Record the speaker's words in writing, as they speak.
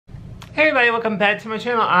Hey everybody, welcome back to my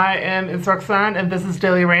channel. I am Roxanne and this is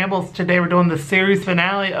Daily Rambles. Today we're doing the series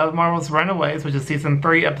finale of Marvel's Runaways, which is season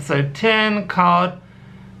 3, episode 10, called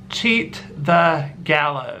Cheat the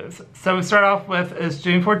Gallows. So we start off with it's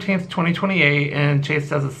June 14th, 2028, and Chase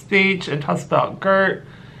does a speech and talks about Gert,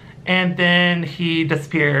 and then he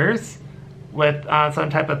disappears with some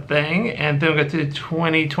type of thing, and then we go to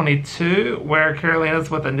 2022 where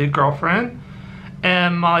Carolina's with a new girlfriend.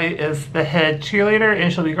 And Molly is the head cheerleader,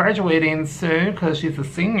 and she'll be graduating soon because she's a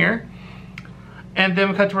senior. And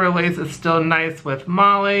then we cut to where Lace is still nice with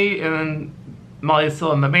Molly, and Molly's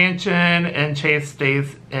still in the mansion, and Chase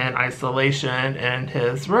stays in isolation in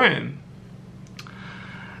his room.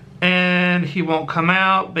 And he won't come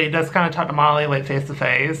out, but he does kind of talk to Molly like face to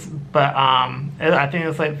face. But I think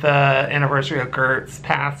it's like the anniversary of Gert's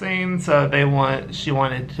passing, so she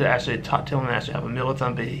wanted to actually talk to him and actually have a meal with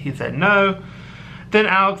him, but he said no. Then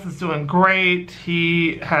Alex is doing great.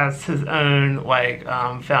 He has his own like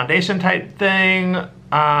foundation type thing.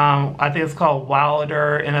 I think it's called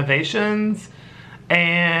Wilder Innovations,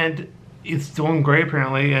 and he's doing great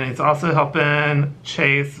apparently. And he's also helping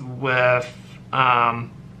Chase with the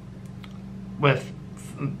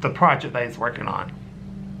project that he's working on.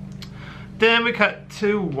 Then we cut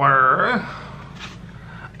to where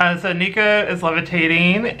so Nico is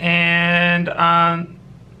levitating, and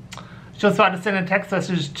she was about to send a text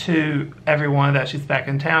message to everyone that she's back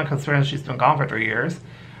in town because she's been gone for 3 years.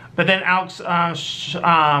 But then Alex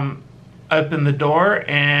opened the door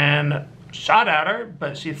and shot at her,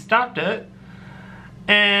 but she stopped it.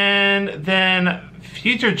 And then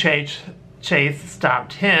future Chase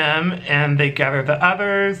stopped him, and they gathered the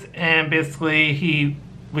others. And basically,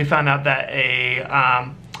 we found out that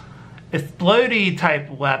a explodey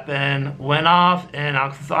type weapon went off in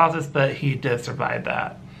Alex's office, but he did survive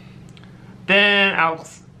that. Then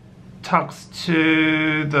Alex talks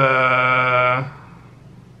to I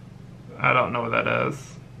don't know what that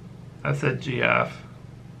is. I said GF.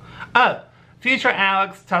 Oh, future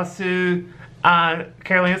Alex talks to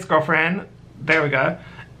Carolina's girlfriend. There we go.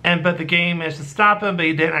 But the game managed to stop him, but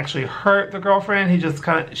he didn't actually hurt the girlfriend. He just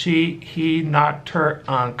he knocked her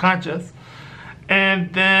unconscious.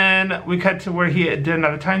 And then we cut to where he did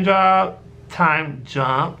another time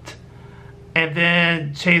jumped. And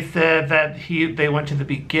then Chase said that they went to the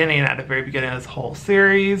beginning, at the very beginning of this whole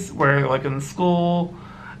series, where they're like in the school,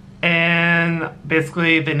 and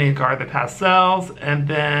basically they need to guard the past selves. And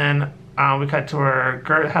then we cut to where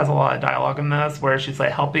Gert has a lot of dialogue in this, where she's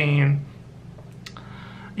like helping,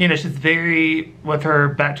 she's very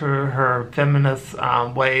back to her feminist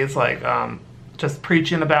ways, like just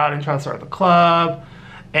preaching about and trying to start the club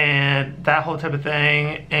and that whole type of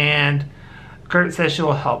thing. And Gert says she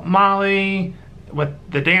will help Molly with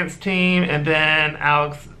the dance team, and then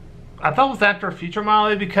Alex, I thought it was after future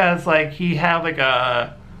Molly, because like he had like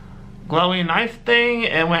a glowing knife thing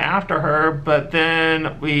and went after her, but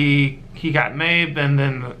then he got made, and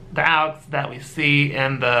then the Alex that we see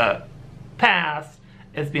in the past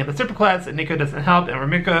is being the super class, and Nico doesn't help,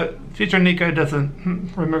 and future Nico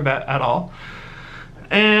doesn't remember that at all.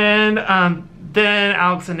 And then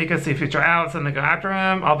Alex and Nico see future Alex and they go after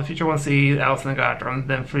him. All the future ones see Alex and they go after him.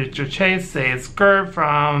 Then future Chase saves Gert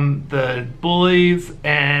from the bullies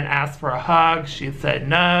and asks for a hug. She said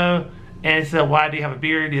no. And he said, why do you have a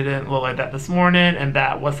beard? You didn't look like that this morning. And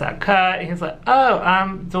what's that cut? And he's like, oh,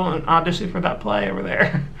 I'm doing an audition for that play over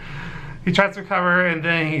there. He tries to recover, and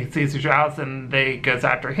then he sees future Alex and they goes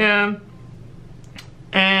after him.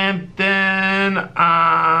 And then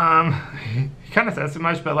he kind of says too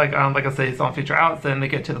much, but like I said, he's on future Alex. Then they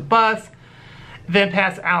get to the bus. Then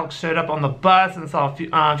past Alex showed up on the bus and saw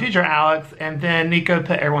future Alex, and then Nico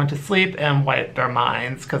put everyone to sleep and wiped their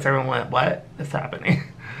minds because everyone went, what is happening?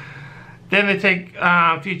 Then they take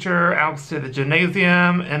future Alex to the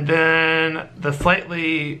gymnasium, and then the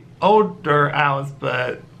slightly older Alex,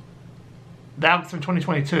 but the Alex from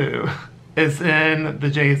 2022 is in the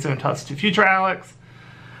gymnasium and talks to future Alex.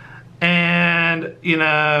 And,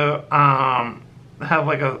 have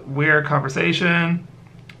like a weird conversation.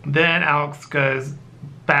 Then Alex goes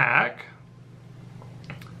back.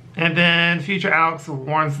 And then future Alex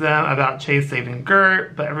warns them about Chase saving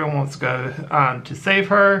Gert, but everyone wants to go to save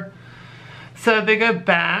her. So they go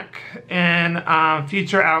back, and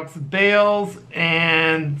future Alex bails,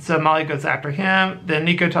 and so Molly goes after him. Then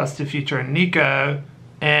Nico talks to future Nico,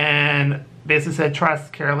 and basically said,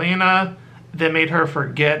 trust Carolina. That made her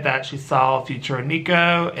forget that she saw future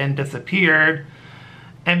Nico and disappeared.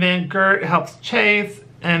 And then Gert helps Chase,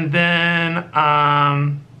 and then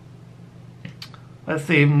let's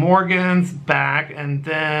see, Morgan's back, and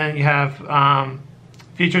then you have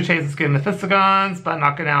Future Chase is getting the fistigons by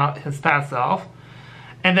knocking out his past self.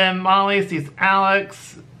 And then Molly sees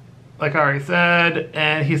Alex, like I already said,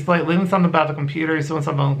 and he's like leaving something about the computer. He's doing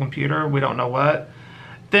something on the computer. We don't know what.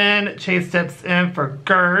 Then Chase steps in for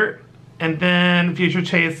Gert, and then Future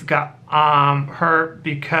Chase got hurt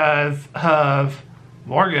because of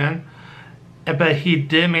Morgan, but he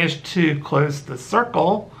did manage to close the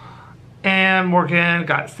circle, and Morgan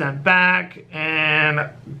got sent back, and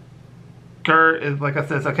Gert is, like I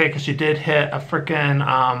said, it's okay because she did hit a freaking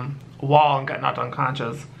wall and got knocked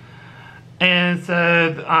unconscious. And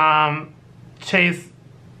so Chase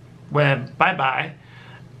went bye-bye,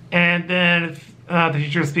 and then the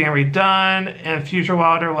future is being redone, and Future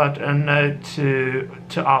Wilder left a note to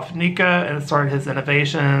off Nika and started his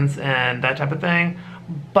innovations and that type of thing.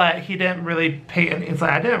 But he didn't really pay any, he's like,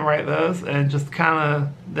 I didn't write those, and just kind of,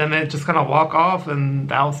 then it just kind of walk off, and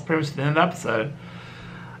that was pretty much the end of the episode.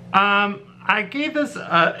 I gave this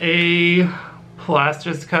a A+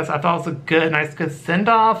 just because I thought it was a good, nice, good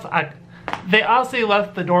send-off. They obviously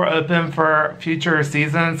left the door open for future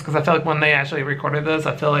seasons, because I feel like when they actually recorded this,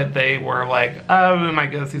 I feel like they were like, oh, we might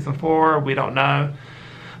go to season 4, we don't know.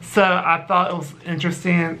 So I thought it was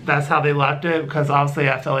interesting that's how they left it, because obviously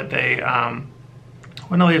I feel like they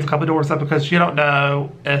want to leave a couple doors up, because you don't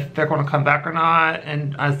know if they're going to come back or not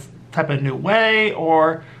in a type of new way,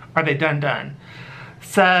 or are they done.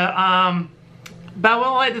 So, but I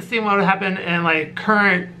would like to see what would happen in like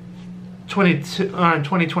current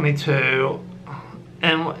 2022,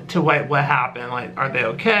 and to wait what happened. Like, are they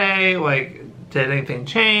okay? Like, did anything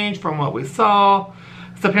change from what we saw?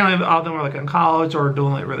 So apparently all of them were like in college or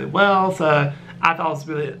doing like really well. So I thought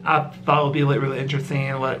it would be like really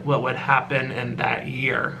interesting what would happen in that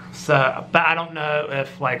year. So, but I don't know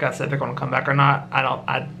if, like I said, they're going to come back or not.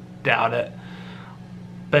 I doubt it,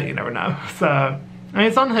 but you never know. So I mean,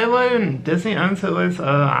 it's on Hulu, and Disney owns Hulu, so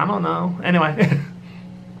I don't know. Anyway.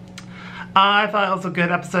 I thought it was a good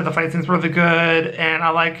episode. The fight scenes were really good, and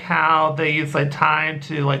I like how they use like time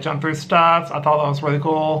to like jump through stuff. I thought that was really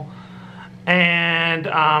cool, and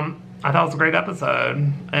I thought it was a great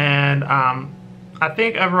episode. And I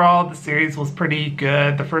think overall the series was pretty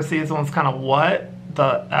good. The first season was kind of what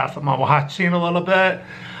the F am I watching a little bit,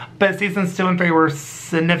 but seasons 2 and 3 were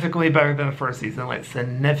significantly better than the first season, like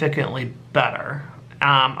significantly better.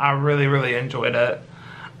 I really enjoyed it.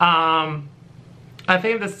 I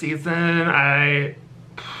think this season I'm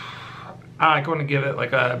going to give it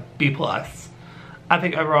like a B+. I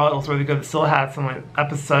think overall it was really good. It still had some like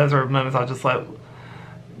episodes or moments I was just like,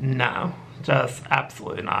 no, just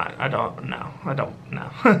absolutely not. I don't know.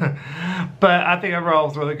 But I think overall it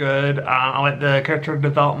was really good. I like the character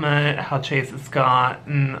development, how Chase has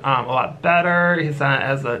gotten a lot better. He's not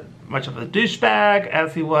as much of a douchebag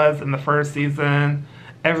as he was in the first season.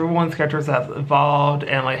 Everyone's characters have evolved,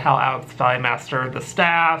 and like how Alex finally mastered the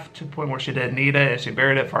staff to the point where she didn't need it, and she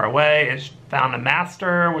buried it far away, and she found a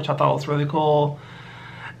master, which I thought was really cool.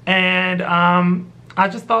 And I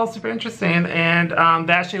just thought it was super interesting, and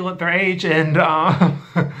they actually looked their age in the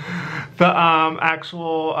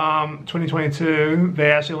actual 2022.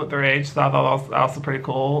 They actually looked their age, so I thought that was also pretty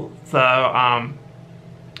cool. So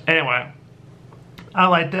anyway, I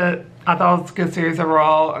liked it. I thought it was a good series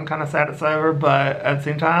overall. I'm kind of sad it's over, but at the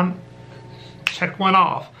same time, check one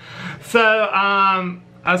off. So, I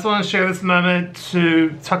just want to share this moment to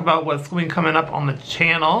talk about what's going to be coming up on the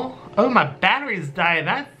channel. Oh, my battery's dying.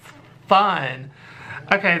 That's fun.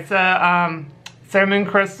 Okay, so, Cinnamon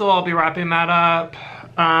Crystal, I'll be wrapping that up.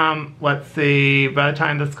 Let's see, by the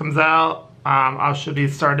time this comes out, I should be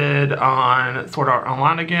started on Sword Art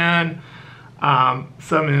Online again.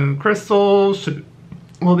 Cinnamon Crystal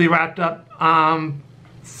will be wrapped up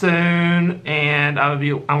soon, and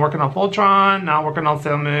I'm working on Voltron. Now I'm working on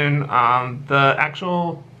Sailor Moon, the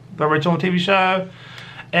original TV show,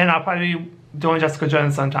 and I'll probably be doing Jessica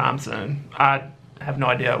Jones sometime soon. I have no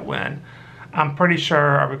idea when. I'm pretty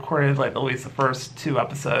sure I recorded like at least the first 2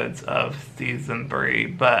 episodes of season 3,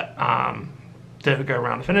 but didn't go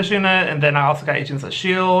around to finishing it. And then I also got Agents of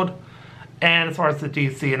S.H.I.E.L.D. And as far as the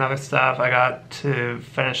DC and other stuff, I got to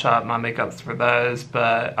finish up my makeups for those.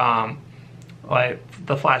 But, like,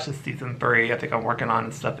 The Flash is season 3, I think I'm working on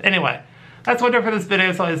and stuff. Anyway, that's what I did for this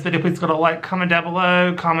video. So, this video, please go to like, comment down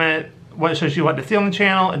below, comment what shows you want to see on the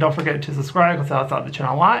channel, and don't forget to subscribe because I helps out the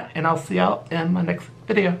channel a lot. And I'll see y'all in my next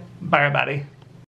video. Bye, everybody.